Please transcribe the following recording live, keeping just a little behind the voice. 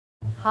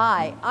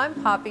Hi, I'm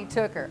Poppy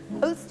Tooker,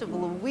 host of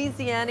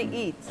Louisiana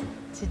Eats.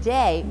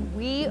 Today,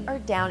 we are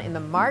down in the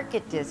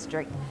Market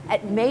District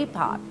at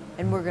Maypop,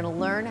 and we're gonna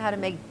learn how to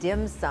make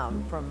dim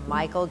sum from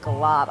Michael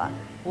Gulotta.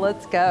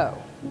 Let's go.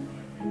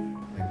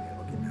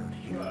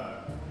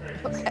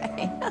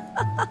 Okay.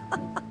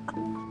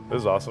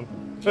 This is awesome.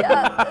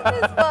 Yeah,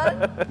 this is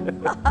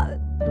fun.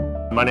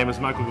 My name is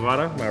Michael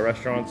Gulotta. My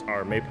restaurants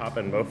are Maypop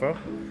and Mofo.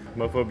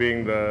 Mofo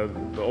being the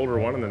older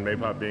one, and then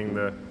Maypop being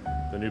the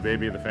new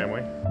baby of the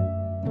family.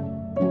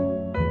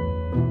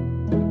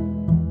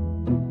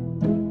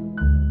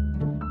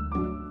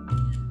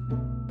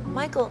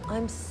 Michael,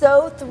 I'm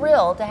so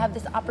thrilled to have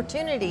this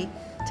opportunity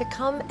to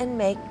come and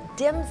make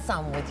dim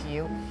sum with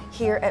you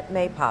here at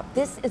Maypop.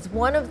 This is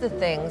one of the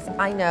things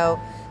I know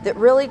that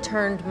really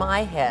turned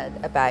my head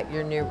about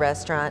your new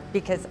restaurant,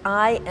 because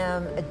I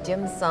am a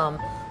dim sum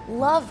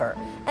lover,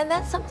 and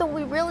that's something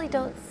we really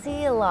don't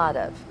see a lot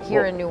of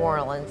here in New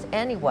Orleans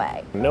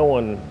anyway. No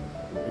one,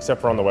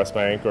 except for on the West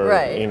Bank, or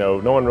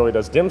no one really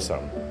does dim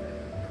sum.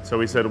 So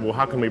we said, well,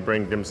 how can we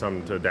bring dim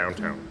sum to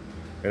downtown?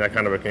 And that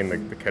kind of became the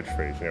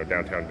catchphrase,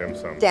 downtown dim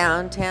sum.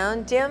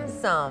 Downtown dim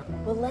sum.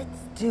 Well, let's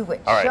do it.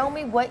 All right. Show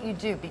me what you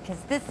do,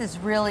 because this is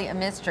really a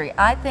mystery.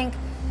 I think,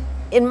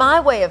 in my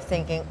way of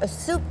thinking, a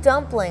soup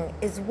dumpling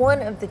is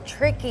one of the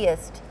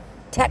trickiest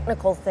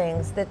technical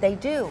things that they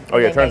do. Oh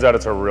yeah, it turns out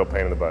it's a real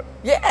pain in the butt.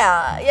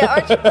 Yeah,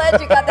 aren't you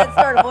glad you got that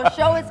started? Well,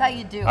 show us how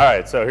you do it. All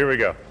right, so here we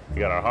go.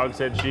 We got our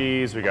hogshead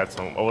cheese, we got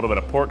a little bit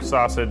of pork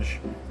sausage.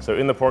 So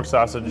in the pork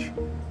sausage,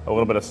 a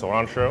little bit of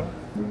cilantro,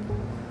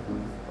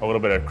 a little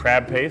bit of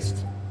crab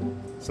paste,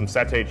 some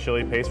sauteed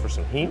chili paste for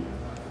some heat.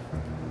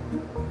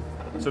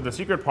 So the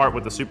secret part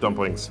with the soup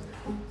dumplings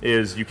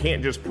is you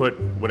can't just put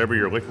whatever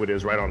your liquid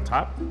is right on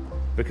top,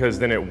 because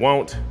then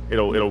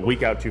it'll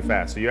leak out too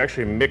fast. So you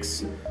actually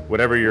mix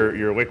whatever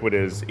your liquid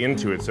is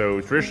into it.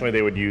 So traditionally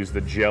they would use the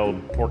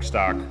gelled pork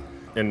stock,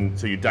 and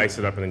so you dice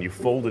it up and then you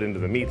fold it into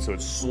the meat so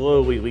it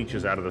slowly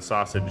leaches out of the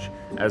sausage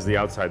as the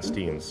outside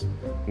steams.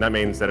 And that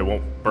means that it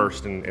won't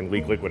burst and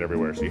leak liquid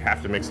everywhere, so you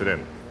have to mix it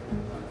in.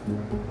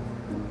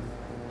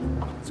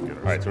 That's good.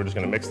 All right, so we're just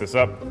gonna mix this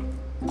up.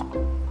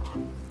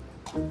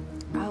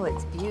 Oh,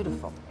 it's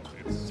beautiful.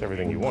 It's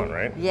everything you want,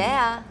 right?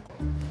 Yeah.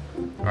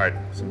 All right,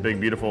 some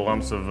big, beautiful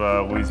lumps of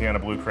Louisiana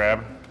blue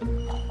crab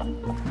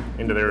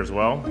into there as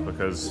well,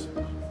 because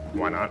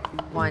why not?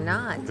 Why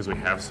not? Because we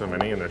have so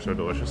many and they're so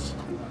delicious.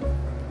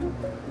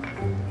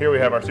 Here we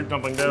have our soup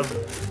dumpling dough.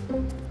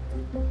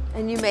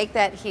 And you make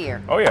that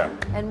here? Oh yeah.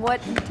 And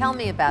tell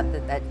me about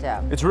that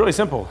dough. It's really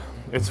simple.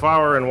 It's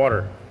flour and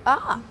water.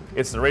 Ah.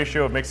 It's the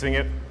ratio of mixing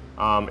it.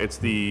 It's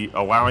the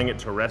allowing it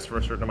to rest for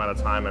a certain amount of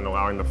time and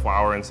allowing the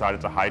flour inside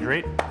it to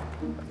hydrate.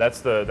 That's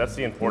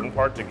the important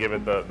part, to give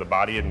it the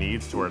body it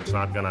needs, to where it's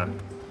not gonna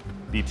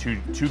be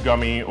too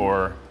gummy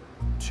or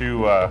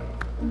too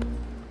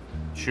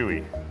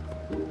chewy.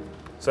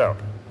 So,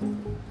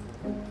 I'm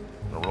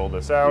gonna roll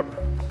this out.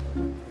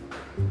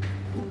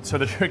 So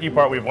the tricky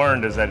part we've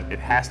learned is that it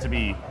has to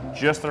be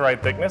just the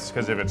right thickness,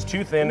 because if it's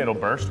too thin, it'll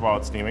burst while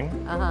it's steaming.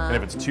 And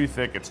if it's too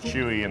thick, it's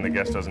chewy and the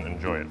guest doesn't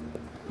enjoy it.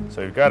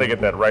 So you've got to get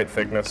that right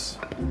thickness.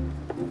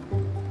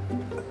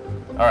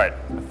 All right,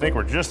 I think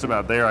we're just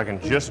about there. I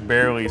can just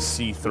barely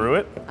see through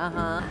it,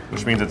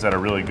 which means it's at a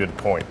really good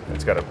point.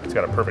 It's got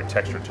a perfect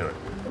texture to it.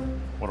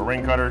 With a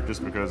ring cutter,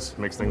 just because it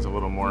makes things a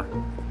little more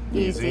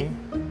easy.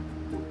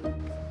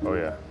 Oh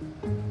yeah.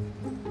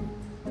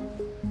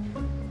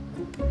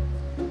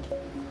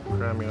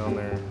 Crab meat on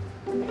there.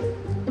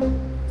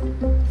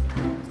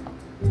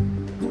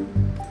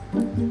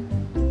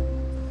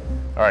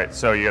 All right,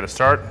 so you got to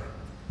start.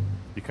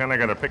 You kind of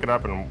got to pick it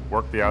up and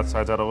work the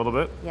outsides out a little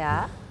bit.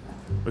 Yeah.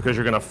 Because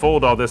you're going to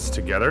fold all this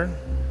together.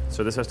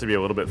 So this has to be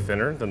a little bit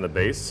thinner than the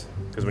base.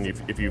 Because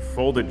if you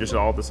fold it just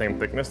all at the same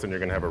thickness, then you're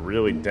going to have a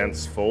really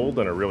dense fold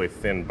and a really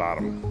thin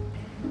bottom.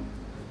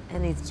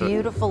 And these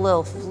beautiful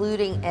little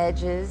fluting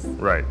edges.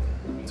 Right.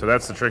 So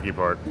that's the tricky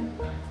part,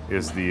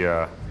 is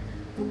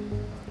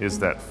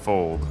that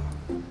fold.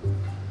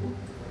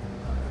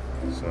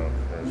 So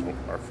there's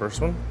our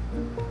first one.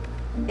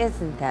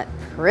 Isn't that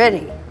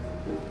pretty?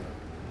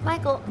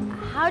 Michael,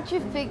 how'd you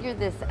figure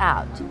this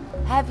out?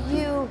 Have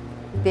you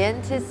been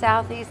to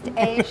Southeast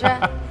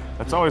Asia?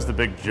 That's always the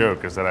big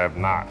joke, is that I have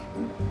not.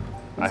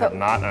 I have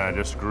not, and I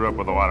just grew up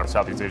with a lot of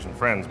Southeast Asian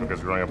friends, because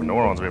growing up in New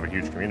Orleans, we have a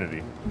huge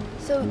community.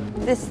 So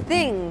this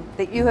thing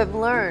that you have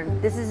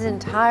learned, this is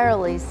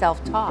entirely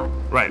self-taught.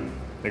 Right,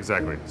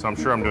 exactly. So I'm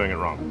sure I'm doing it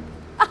wrong.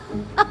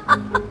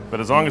 But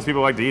as long as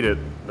people like to eat it,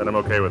 then I'm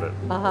okay with it.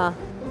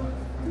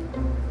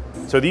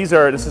 So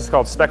this is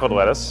called speckled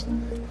lettuce.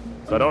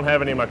 So I don't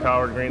have any of my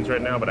collard greens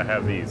right now, but I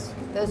have these.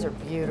 Those are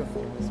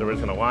beautiful. So we're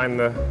just gonna line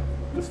the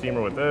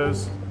steamer with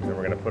those. Then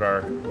we're gonna put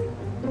our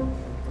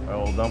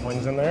little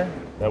dumplings in there.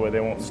 That way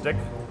they won't stick.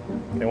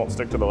 They won't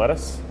stick to the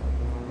lettuce.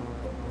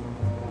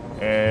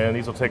 And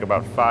these will take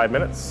about 5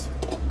 minutes.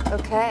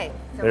 Okay.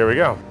 There we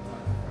go.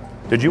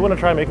 Did you want to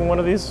try making one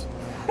of these?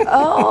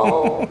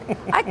 Oh,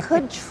 I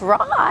could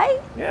try.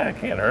 Yeah, it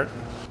can't hurt.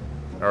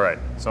 All right,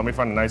 so let me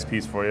find a nice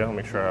piece for you. I'll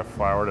make sure I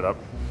floured it up.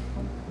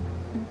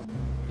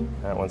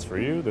 That one's for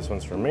you, this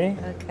one's for me.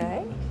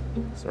 Okay.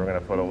 So we're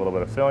gonna put a little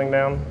bit of filling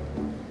down.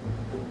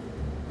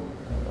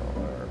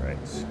 All right.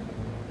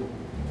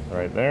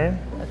 Right there.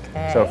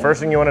 Okay. So first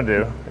thing you wanna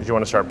do is you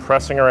wanna start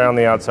pressing around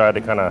the outside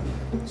to kind of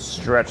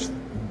stretch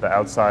the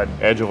outside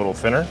edge a little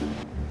thinner.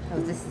 Oh,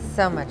 this is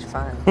so much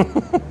fun.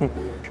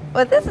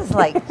 Well, this is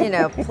like, you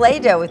know,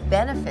 Play-Doh with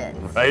benefits.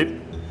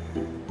 Right?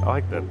 I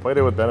like that,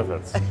 Play-Doh with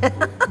benefits.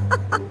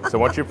 So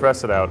once you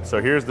press it out,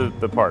 so here's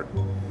the part.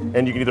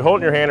 And you can either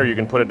hold it in your hand or you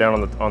can put it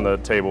down on the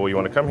table. You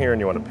want to come here and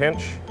you want to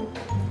pinch,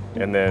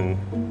 and then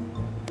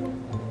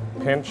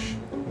pinch,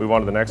 move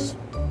on to the next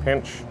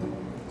pinch.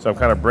 So I'm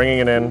kind of bringing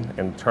it in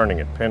and turning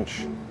it,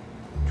 pinch,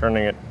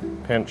 turning it,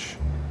 pinch,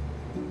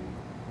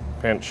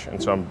 pinch.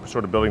 And so I'm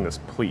sort of building this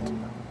pleat.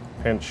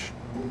 Pinch,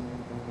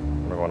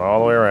 we're going all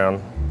the way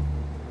around.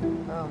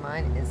 Oh,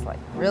 mine is like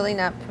really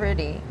not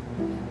pretty.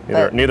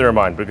 Neither are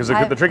mine, because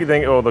the tricky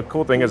thing, the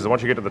cool thing is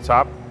once you get to the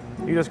top,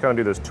 you just kind of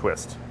do this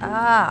twist.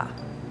 Ah.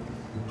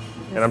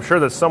 And I'm sure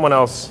that someone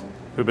else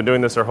who's been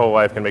doing this their whole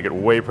life can make it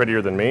way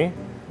prettier than me.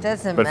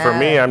 Doesn't but matter. For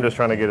me, I'm just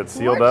trying to get it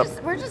sealed up.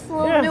 We're just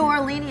little New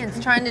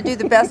Orleanians trying to do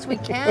the best we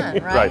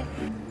can, right? Right.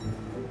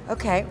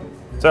 Okay.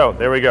 So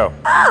there we go.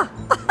 Ah!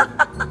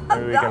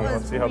 Maybe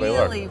let's see how they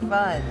look. Really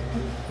fun.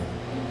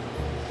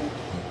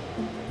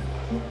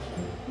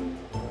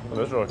 Well,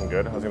 those are looking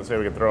good. I was going to say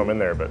we could throw them in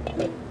there, but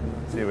let's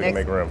see if we can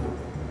make room.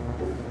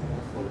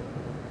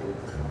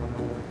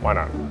 Why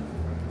not?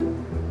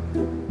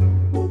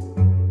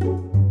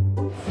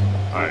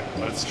 All right,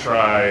 let's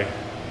try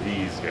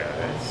these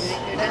guys.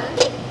 You're done?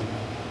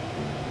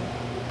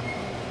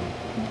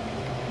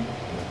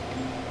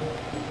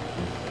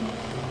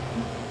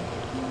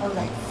 Oh,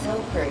 that's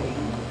so pretty.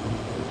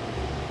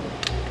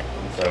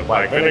 So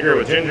black vinegar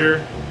with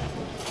ginger.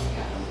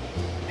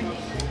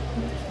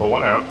 Pull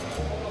one out.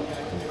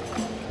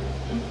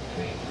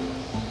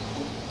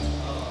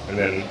 And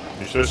then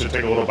you're supposed to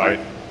take a little bite.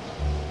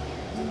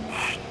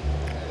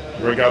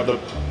 Drink out the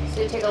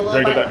So you take a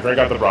little bite. drink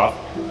out the broth.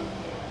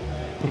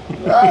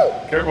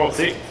 Careful,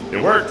 see,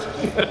 it worked.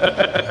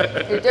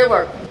 It did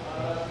work.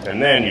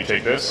 And then you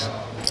take this,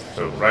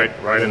 so right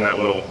in that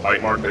little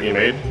bite mark that you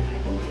made.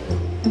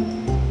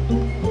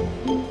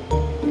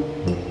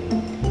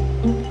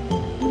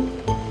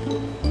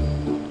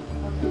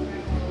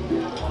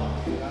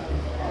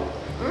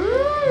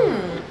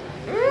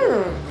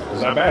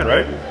 It's not bad,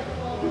 right?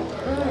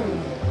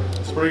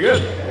 It's pretty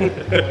good.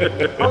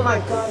 Oh my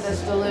God,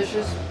 that's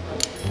delicious.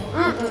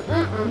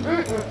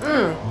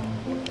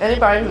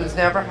 Anybody who's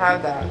never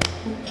had that,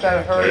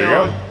 better hurry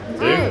on.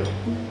 There you go.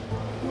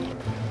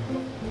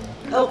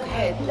 See?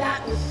 Okay,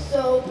 that is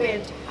so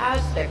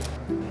fantastic.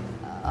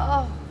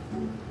 Oh,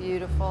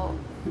 beautiful.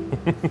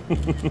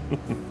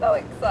 So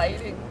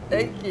exciting.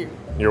 Thank you.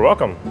 You're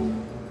welcome.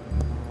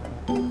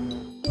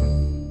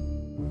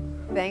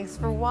 Thanks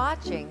for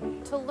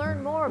watching. To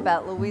learn more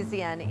about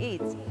Louisiana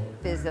Eats,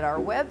 visit our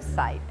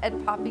website at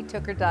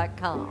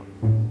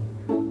poppytooker.com.